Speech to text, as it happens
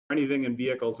anything in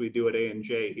vehicles we do at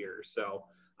A&J here. So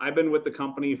I've been with the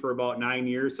company for about 9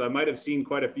 years. So I might have seen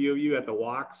quite a few of you at the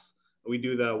walks. We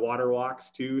do the water walks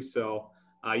too. So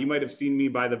you might have seen me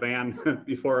by the van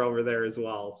before over there as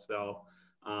well. So,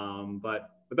 but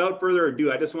without further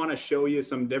ado, I just want to show you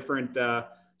some different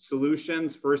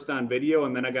solutions first on video,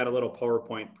 and then I got a little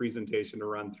PowerPoint presentation to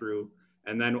run through,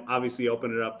 and then obviously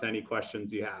open it up to any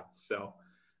questions you have. So,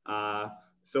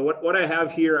 so what I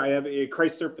have here, I have a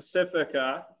Chrysler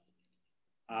Pacifica,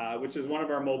 which is one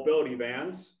of our mobility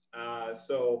vans.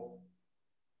 So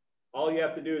all you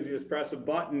have to do is you just press a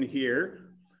button here.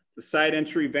 It's a side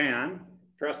entry van.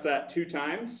 Press that 2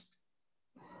 times.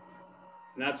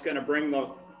 And that's going to bring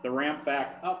the ramp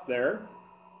back up there.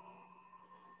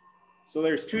 So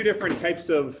there's 2 different types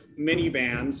of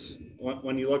minivans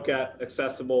when you look at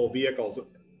accessible vehicles,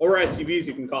 or SUVs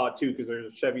you can call it too, because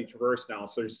there's a Chevy Traverse now.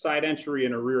 So there's side entry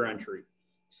and a rear entry.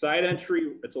 Side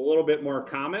entry, it's a little bit more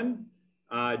common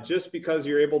just because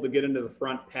you're able to get into the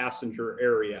front passenger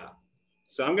area.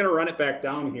 So I'm going to run it back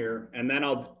down here, and then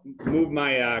I'll move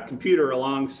my computer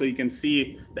along so you can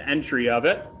see the entry of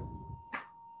it.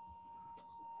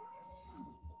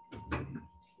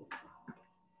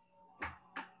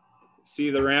 See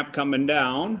the ramp coming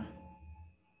down.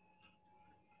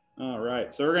 All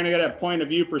right, so we're going to get a point of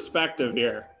view perspective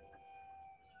here.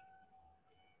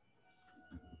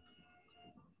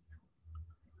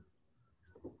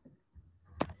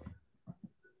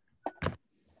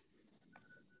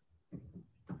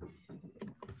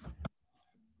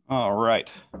 All right,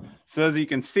 so as you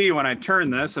can see, when I turn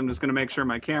this, I'm just going to make sure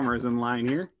my camera is in line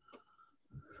here.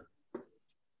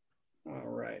 All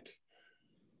right.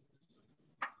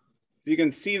 So you can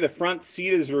see the front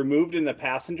seat is removed in the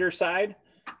passenger side.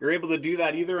 You're able to do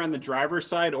that either on the driver's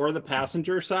side or the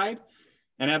passenger side,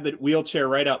 and have the wheelchair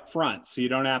right up front. So you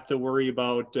don't have to worry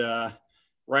about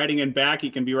riding in back.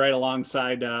 You can be right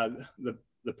alongside the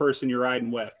person you're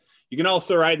riding with. You can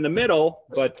also ride in the middle,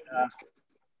 but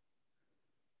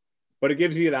it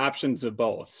gives you the options of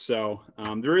both. So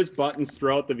there is buttons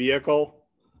throughout the vehicle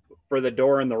for the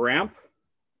door and the ramp.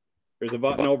 There's a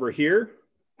button over here,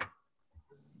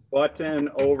 button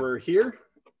over here,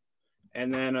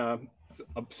 and then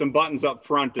some buttons up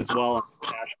front as well in the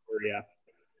dash area.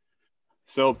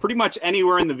 So pretty much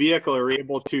anywhere in the vehicle are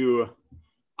able to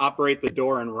operate the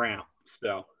door and ramp.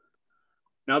 So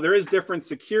now there is different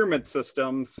securement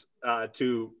systems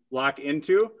to lock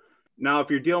into. Now,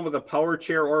 if you're dealing with a power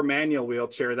chair or manual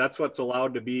wheelchair, that's what's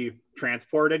allowed to be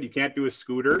transported. You can't do a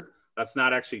scooter. That's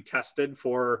not actually tested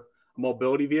for a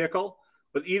mobility vehicle.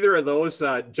 But either of those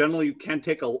generally can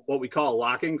take what we call a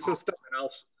locking system. And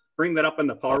I'll bring that up in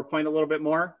the PowerPoint a little bit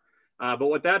more. But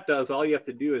what that does, all you have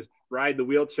to do is ride the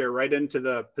wheelchair right into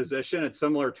the position. It's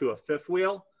similar to a fifth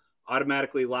wheel,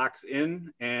 automatically locks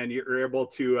in, and you're able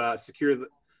to secure the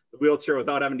wheelchair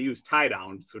without having to use tie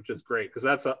downs, which is great, because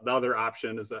that's the other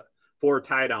option is that 4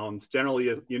 tie downs.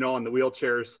 Generally, you know, on the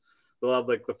wheelchairs, they'll have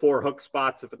like the 4 hook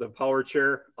spots if it's a power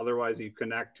chair. Otherwise, you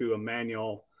connect to a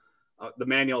manual, the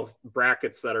manual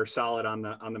brackets that are solid on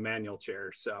the manual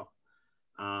chair. So,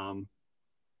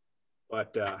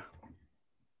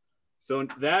 so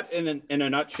that in a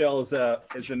nutshell is a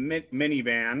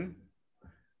minivan.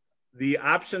 The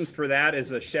options for that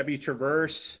is a Chevy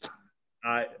Traverse,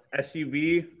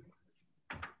 SUV.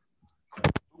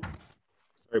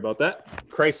 Sorry about that.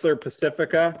 Chrysler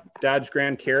Pacifica, Dodge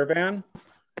Grand Caravan,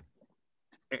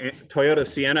 Toyota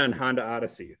Sienna, and Honda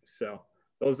Odyssey. So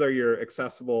those are your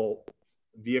accessible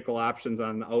vehicle options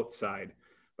on the outside.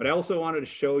 But I also wanted to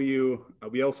show you,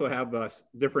 we also have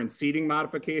different seating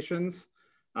modifications,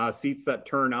 seats that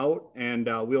turn out, and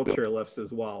wheelchair lifts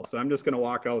as well. So I'm just going to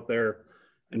walk out there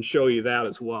and show you that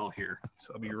as well here.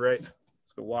 So I'll be right.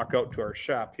 Let's go walk out to our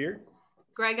shop here.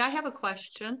 Greg, I have a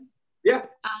question. Yeah.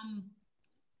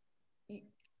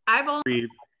 I've only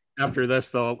After this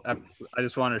though, I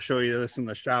just want to show you this in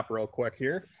the shop real quick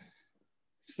here.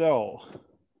 So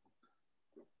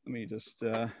let me just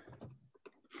get the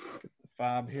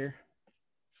fob here.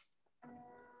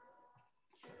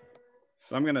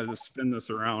 So I'm gonna just spin this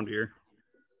around here.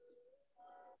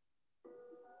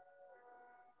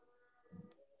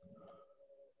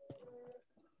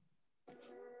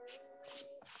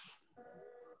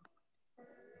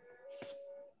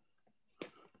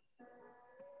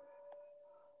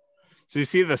 So you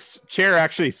see this chair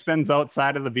actually spins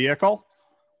outside of the vehicle.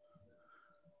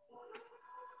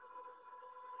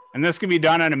 And this can be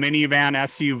done on a minivan,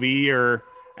 SUV, or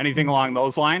anything along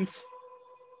those lines.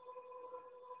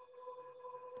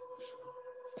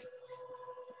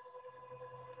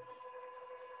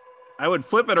 I would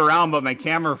flip it around, but my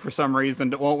camera, for some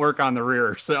reason, it won't work on the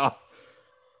rear. So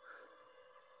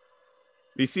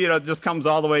You see it just comes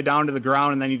all the way down to the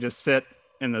ground and then you just sit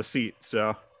in the seat.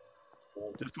 So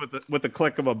just with the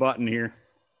click of a button here,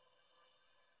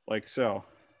 like so.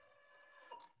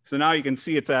 So now you can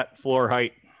see it's at floor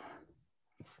height.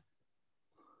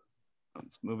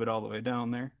 Let's move it all the way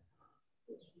down there.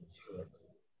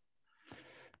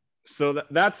 So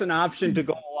that's an option to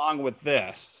go along with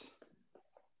this.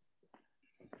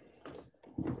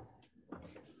 So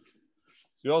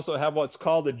you also have what's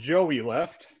called a Joey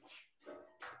lift.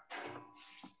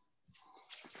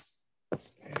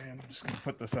 And I'm just gonna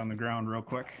put this on the ground real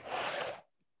quick.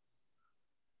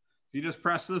 You just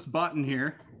press this button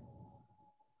here.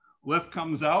 Lift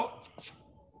comes out.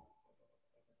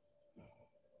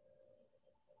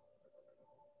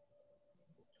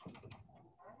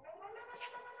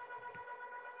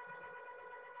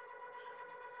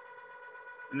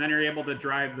 And then you're able to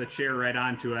drive the chair right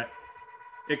onto it.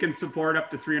 It can support up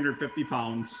to 350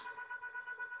 pounds.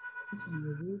 It's in the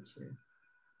wheelchair.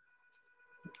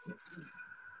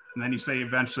 And then you say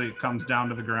eventually it comes down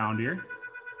to the ground here.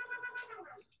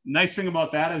 Nice thing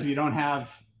about that is you don't have,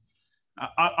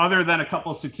 other than a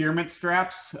couple securement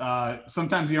straps,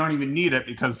 sometimes you don't even need it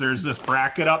because there's this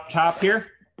bracket up top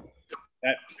here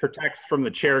that protects from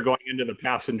the chair going into the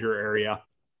passenger area.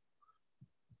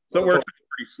 So it works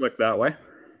pretty slick that way.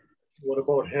 What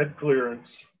about head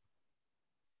clearance?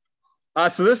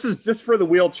 So this is just for the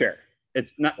wheelchair.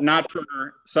 It's not for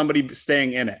somebody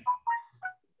staying in it.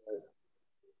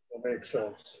 That makes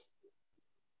sense.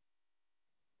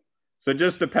 So it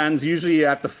just depends. Usually you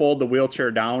have to fold the wheelchair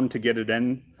down to get it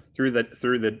in through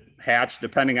the hatch,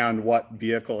 depending on what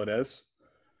vehicle it is.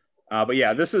 But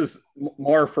yeah, this is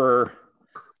more for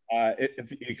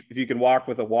if you can walk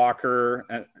with a walker.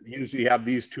 Usually you have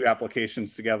these two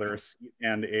applications together,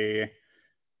 and a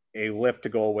lift to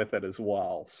go with it as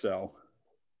well. So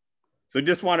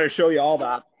just wanted to show you all the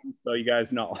options so you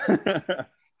guys know.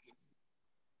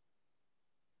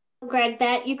 Greg,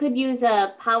 that you could use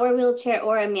a power wheelchair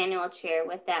or a manual chair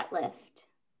with that lift.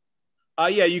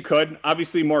 Yeah, you could.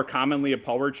 Obviously, more commonly a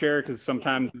power chair because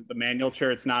sometimes the manual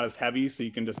chair, it's not as heavy, so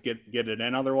you can just get it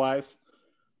in otherwise.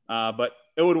 But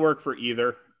it would work for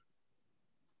either.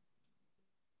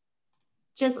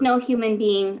 Just no human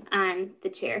being on the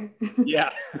chair.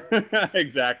 Yeah,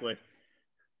 exactly.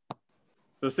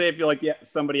 So say if you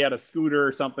somebody had a scooter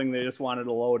or something, they just wanted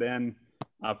to load in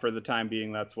for the time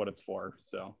being, that's what it's for.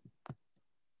 So,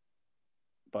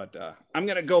 but I'm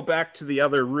gonna go back to the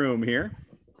other room here.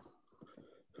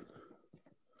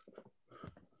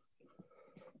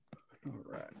 All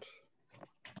right.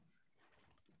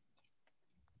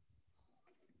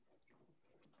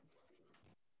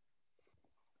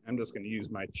 I'm just going to use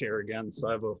my chair again, so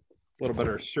I have a little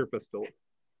better surface to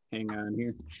hang on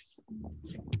here.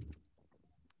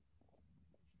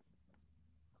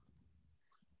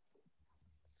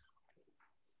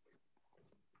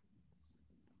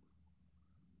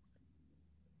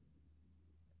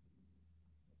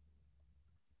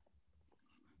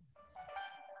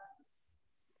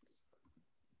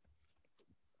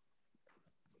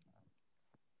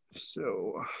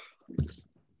 So, just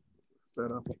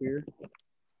set up here.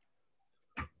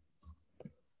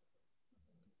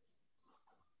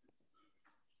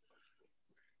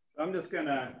 I'm just going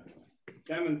to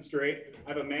demonstrate. I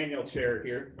have a manual chair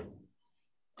here.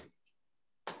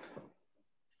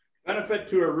 Benefit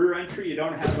to a rear entry, you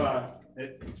don't have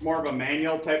it's more of a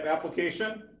manual type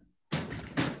application. So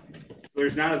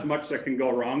there's not as much that can go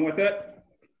wrong with it.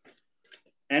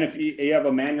 And if you have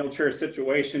a manual chair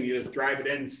situation, you just drive it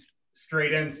in,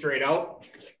 straight out,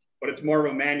 but it's more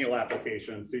of a manual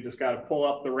application. So you just got to pull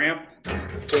up the ramp,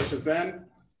 pushes in,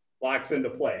 locks into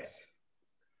place.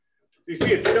 So you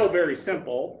see, it's still very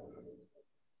simple.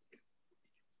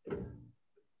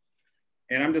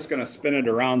 And I'm just going to spin it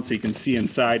around so you can see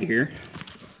inside here.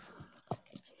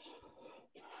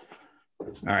 All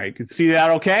right, you can see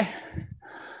that okay?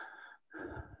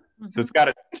 So it's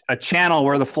got a channel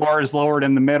where the floor is lowered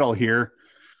in the middle here.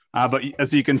 But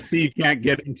as you can see, you can't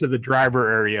get into the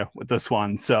driver area with this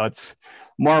one. So it's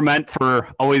more meant for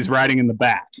always riding in the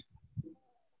back.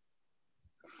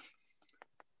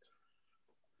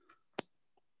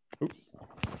 Oops.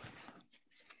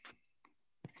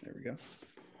 There we go.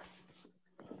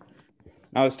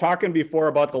 I was talking before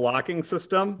about the locking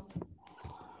system.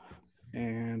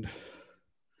 And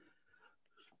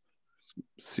let's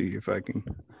see if I can...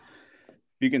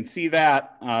 You can see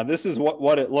that this is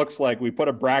what it looks like. We put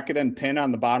a bracket and pin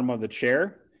on the bottom of the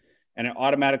chair and it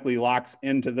automatically locks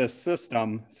into this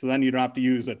system. So then you don't have to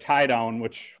use a tie down,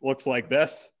 which looks like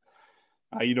this.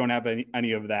 You don't have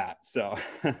any of that. So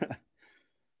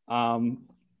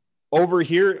over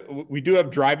here, we do have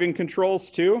driving controls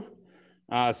too.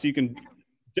 So you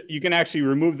can actually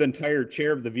remove the entire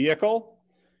chair of the vehicle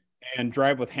and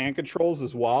drive with hand controls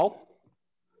as well.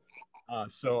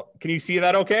 So can you see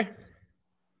that okay?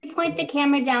 Point the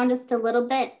camera down just a little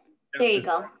bit. There you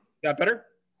go. Is that better?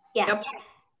 Yeah. Yep.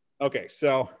 Okay,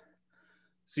 so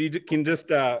you can just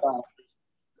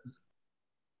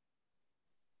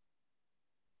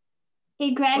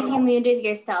Hey, Greg, you muted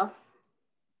yourself.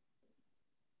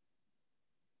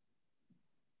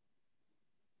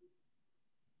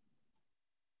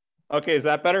 okay, is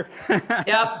that better?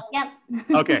 Yep. Yep.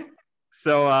 Okay,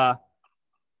 so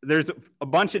there's a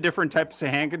bunch of different types of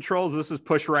hand controls. This is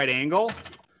push right angle.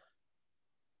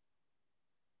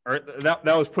 Or that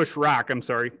was push rock, I'm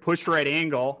sorry. Push right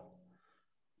angle,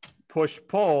 push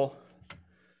pull,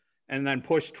 and then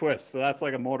push twist. So that's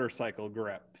like a motorcycle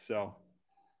grip. So,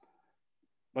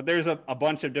 but there's a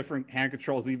bunch of different hand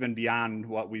controls even beyond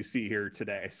what we see here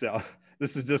today. So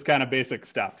this is just kind of basic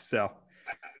stuff. So,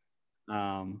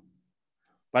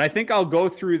 but I think I'll go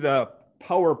through the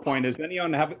PowerPoint. Does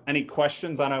anyone have any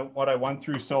questions on what I went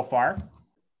through so far?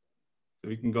 So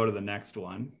we can go to the next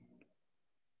one.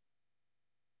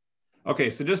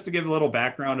 Okay, so just to give a little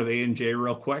background of A&J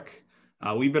real quick,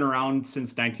 we've been around since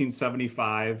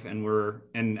 1975, and we're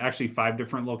in actually 5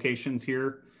 different locations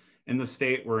here in the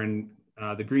state. We're in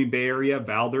the Green Bay area,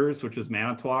 Valders, which is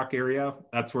Manitowoc area.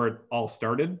 That's where it all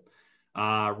started.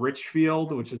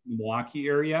 Richfield, which is the Milwaukee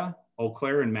area, Eau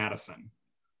Claire, and Madison.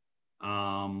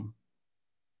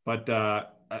 But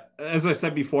as I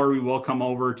said before, we will come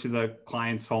over to the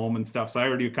client's home and stuff. So I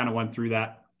already kind of went through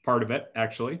that part of it,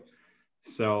 actually.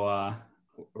 So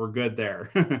we're good there.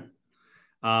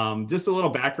 Just a little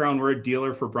background, we're a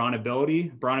dealer for Braun Ability.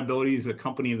 Braun Ability is a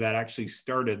company that actually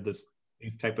started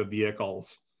these type of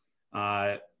vehicles.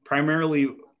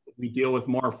 Primarily, we deal with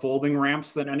more folding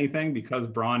ramps than anything because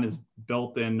Braun is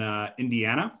built in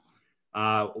Indiana.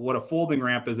 What a folding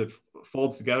ramp is, it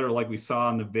folds together like we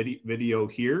saw in the video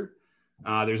here.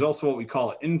 There's also what we call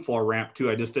an inflow ramp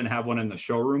too. I just didn't have one in the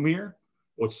showroom here,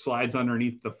 which slides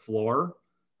underneath the floor.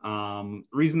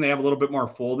 Reason they have a little bit more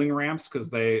folding ramps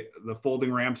because the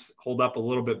folding ramps hold up a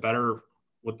little bit better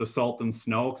with the salt and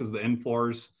snow, because the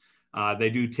infloors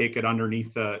they do take it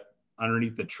underneath the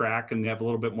track, and they have a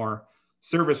little bit more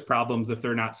service problems if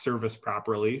they're not serviced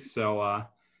properly. So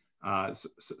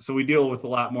so we deal with a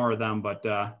lot more of them. But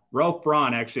Ralph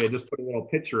Braun, actually, I just put a little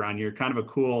picture on here, kind of a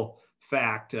cool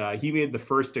fact. He made the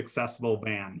first accessible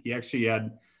van. He actually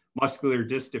had muscular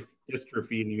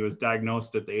dystrophy, and he was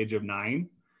diagnosed at the age of 9.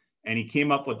 And he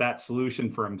came up with that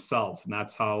solution for himself. And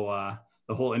that's how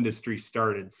the whole industry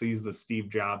started. So he's the Steve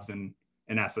Jobs in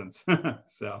essence.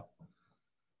 So.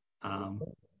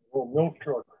 Old milk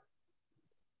truck.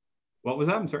 What was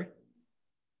that? I'm sorry.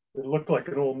 It looked like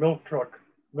an old milk truck,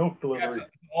 milk delivery. That's an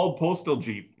old postal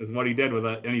Jeep is what he did with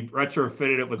it. And he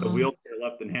retrofitted it with the wheelchair,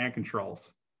 left and hand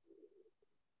controls.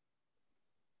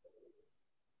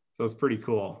 So it's pretty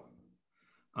cool.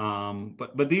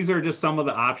 But these are just some of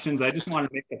the options. I just wanted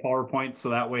to make the PowerPoint so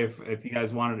that way if you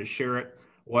guys wanted to share it,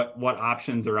 what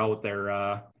options are out there.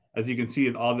 As you can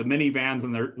see, all the minivans,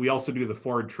 and we also do the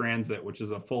Ford Transit, which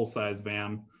is a full-size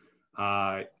van.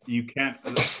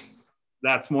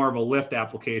 That's more of a lift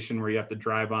application where you have to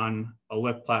drive on a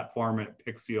lift platform and it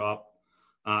picks you up.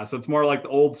 So it's more like the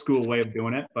old school way of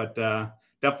doing it, but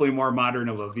definitely more modern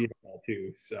of a vehicle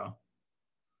too. So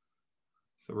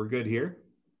we're good here.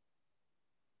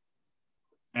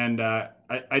 And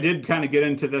I did kind of get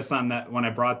into this on that when I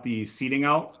brought the seating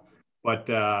out, but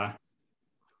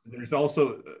there's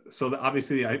also,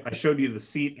 obviously I showed you the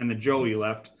seat and the Joey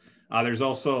lift. There's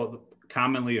also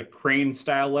commonly a crane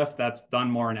style lift that's done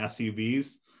more in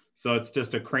SUVs. So it's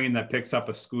just a crane that picks up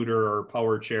a scooter or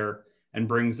power chair and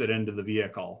brings it into the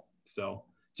vehicle. So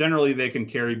generally they can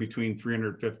carry between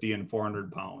 350 and 400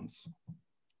 pounds.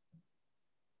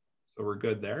 So we're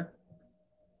good there.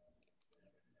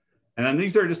 And then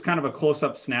these are just kind of a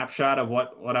close-up snapshot of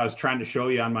what I was trying to show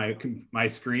you on my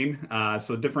screen.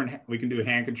 So we can do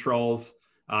hand controls.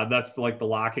 That's like the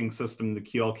locking system, the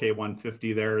QLK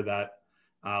 150 there that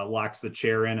locks the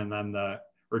chair in, and then the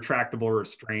retractable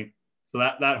restraint. So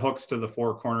that hooks to the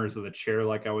 4 corners of the chair,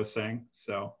 like I was saying.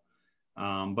 So,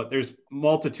 but there's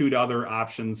multitude other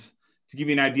options. To give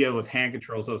you an idea with hand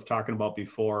controls I was talking about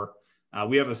before,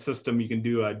 we have a system you can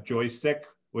do a joystick,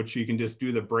 which you can just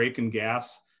do the brake and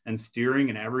gas and steering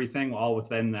and everything all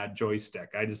within that joystick.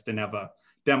 I just didn't have a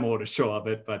demo to show of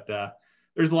it, but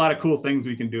there's a lot of cool things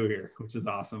we can do here, which is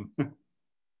awesome.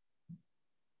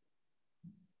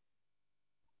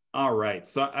 All right,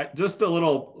 so just a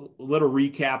little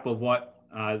recap of what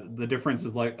The difference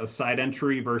is like a side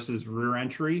entry versus rear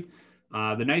entry.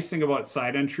 The nice thing about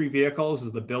side entry vehicles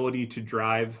is the ability to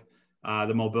drive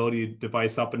the mobility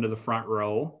device up into the front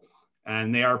row.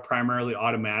 And they are primarily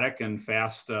automatic and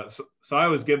fast. So I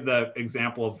always give the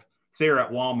example of, say you're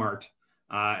at Walmart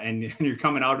and you're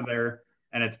coming out of there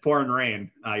and it's pouring rain.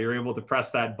 You're able to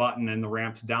press that button and the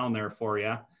ramp's down there for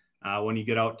you when you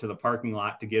get out to the parking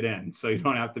lot to get in. So you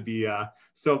don't have to be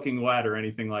soaking wet or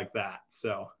anything like that.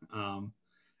 So,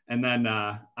 and then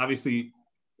obviously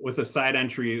with a side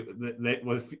entry,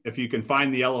 if you can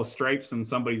find the yellow stripes and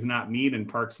somebody's not mean and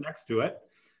parks next to it,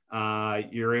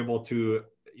 you're able to,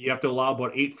 you have to allow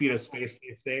about 8 feet of space,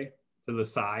 they say, to the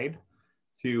side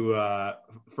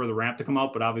for the ramp to come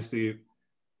out. But obviously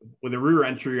with a rear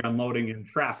entry, you're unloading in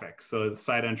traffic. So the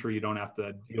side entry, you don't have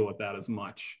to deal with that as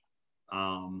much.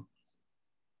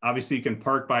 Obviously you can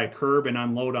park by a curb and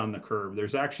unload on the curb.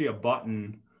 There's actually a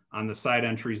button on the side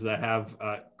entries that have,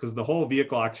 because the whole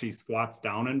vehicle actually squats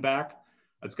down and back.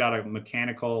 It's got a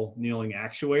mechanical kneeling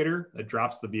actuator that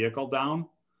drops the vehicle down.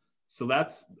 So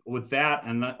that's with that,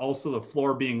 and also the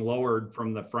floor being lowered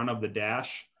from the front of the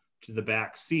dash to the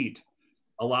back seat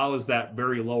allows that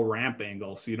very low ramp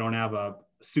angle. So you don't have a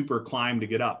super climb to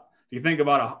get up. If you think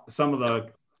about some of the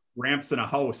ramps in a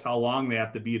house, how long they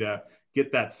have to be to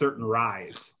get that certain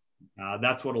rise,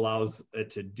 that's what allows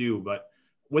it to do. But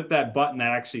with that button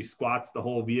that actually squats the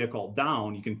whole vehicle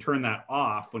down, you can turn that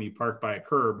off when you park by a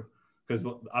curb, because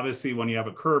obviously when you have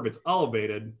a curb, it's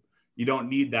elevated. You don't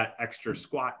need that extra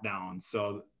squat down.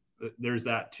 So there's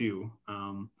that too.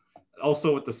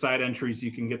 Also with the side entries,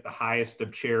 you can get the highest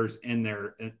of chairs in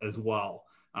there as well.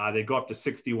 They go up to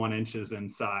 61 inches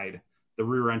inside. The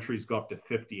rear entries go up to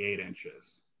 58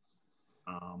 inches.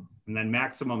 And then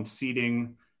maximum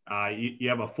seating, you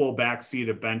have a full back seat,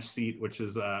 a bench seat, which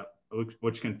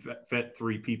can fit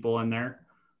 3 people in there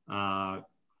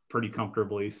pretty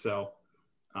comfortably. So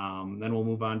then we'll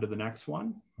move on to the next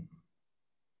one.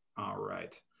 All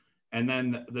right. And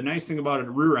then the nice thing about a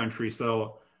rear entry,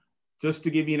 so just to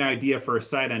give you an idea for a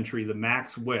side entry, the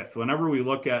max width, whenever we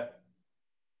look at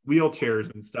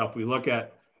wheelchairs and stuff, we look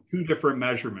at 2 different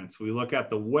measurements. We look at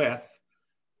the width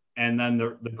and then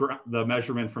the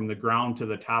measurement from the ground to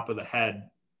the top of the head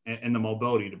in the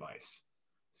mobility device.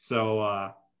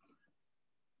 So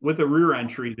with a rear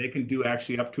entry, they can do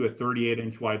actually up to a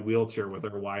 38-inch wide wheelchair with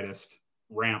our widest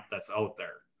ramp that's out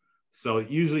there. So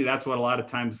usually that's what a lot of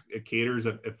times it caters.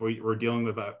 If we're dealing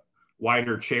with a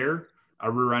wider chair, a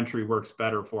rear entry works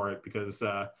better for it, because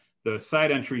the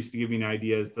side entries, to give you an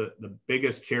idea, is the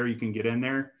biggest chair you can get in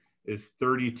there is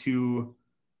 32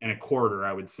 1/4,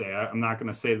 I would say. I'm not going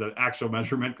to say the actual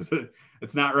measurement because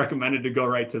it's not recommended to go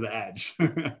right to the edge.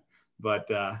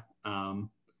 But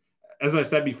as I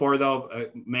said before, though,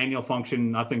 manual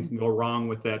function, nothing can go wrong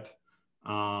with it.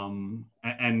 And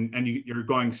you're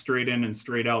going straight in and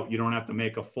straight out. You don't have to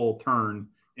make a full turn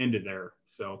into there.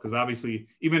 So, because obviously,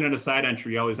 even in a side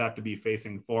entry, you always have to be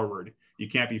facing forward. You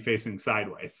can't be facing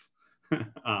sideways.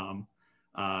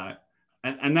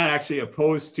 And that actually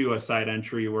opposed to a side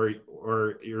entry where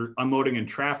you're unloading in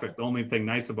traffic. The only thing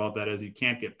nice about that is you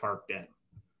can't get parked in.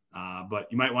 But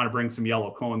you might want to bring some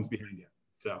yellow cones behind you.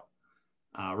 So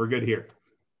we're good here.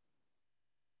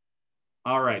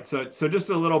 All right, so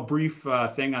just a little brief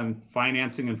thing on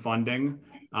financing and funding.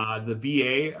 The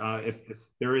VA, if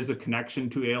there is a connection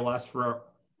to ALS for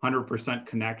 100%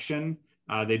 connection,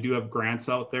 they do have grants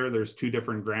out there. There's 2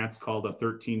 different grants called a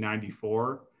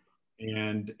 1394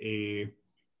 and a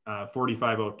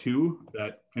 4502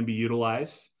 that can be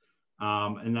utilized.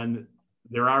 And then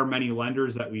there are many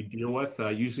lenders that we deal with,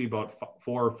 usually about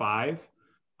 4 or 5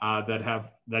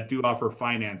 that do offer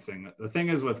financing. The thing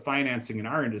is with financing in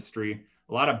our industry,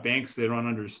 a lot of banks, they don't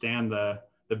understand the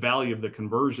value of the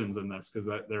conversions in this, because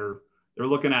they're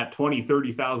looking at $20,000,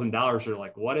 $30,000. They're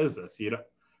like, what is this?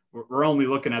 We're only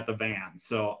looking at the van.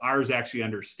 So ours actually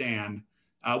understand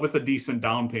with a decent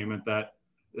down payment that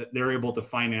they're able to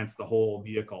finance the whole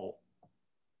vehicle,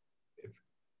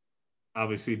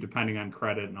 obviously depending on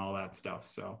credit and all that stuff.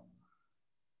 So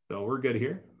we're good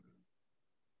here.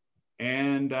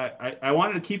 And I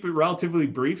wanted to keep it relatively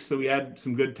brief, so we had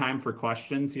some good time for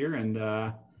questions here. And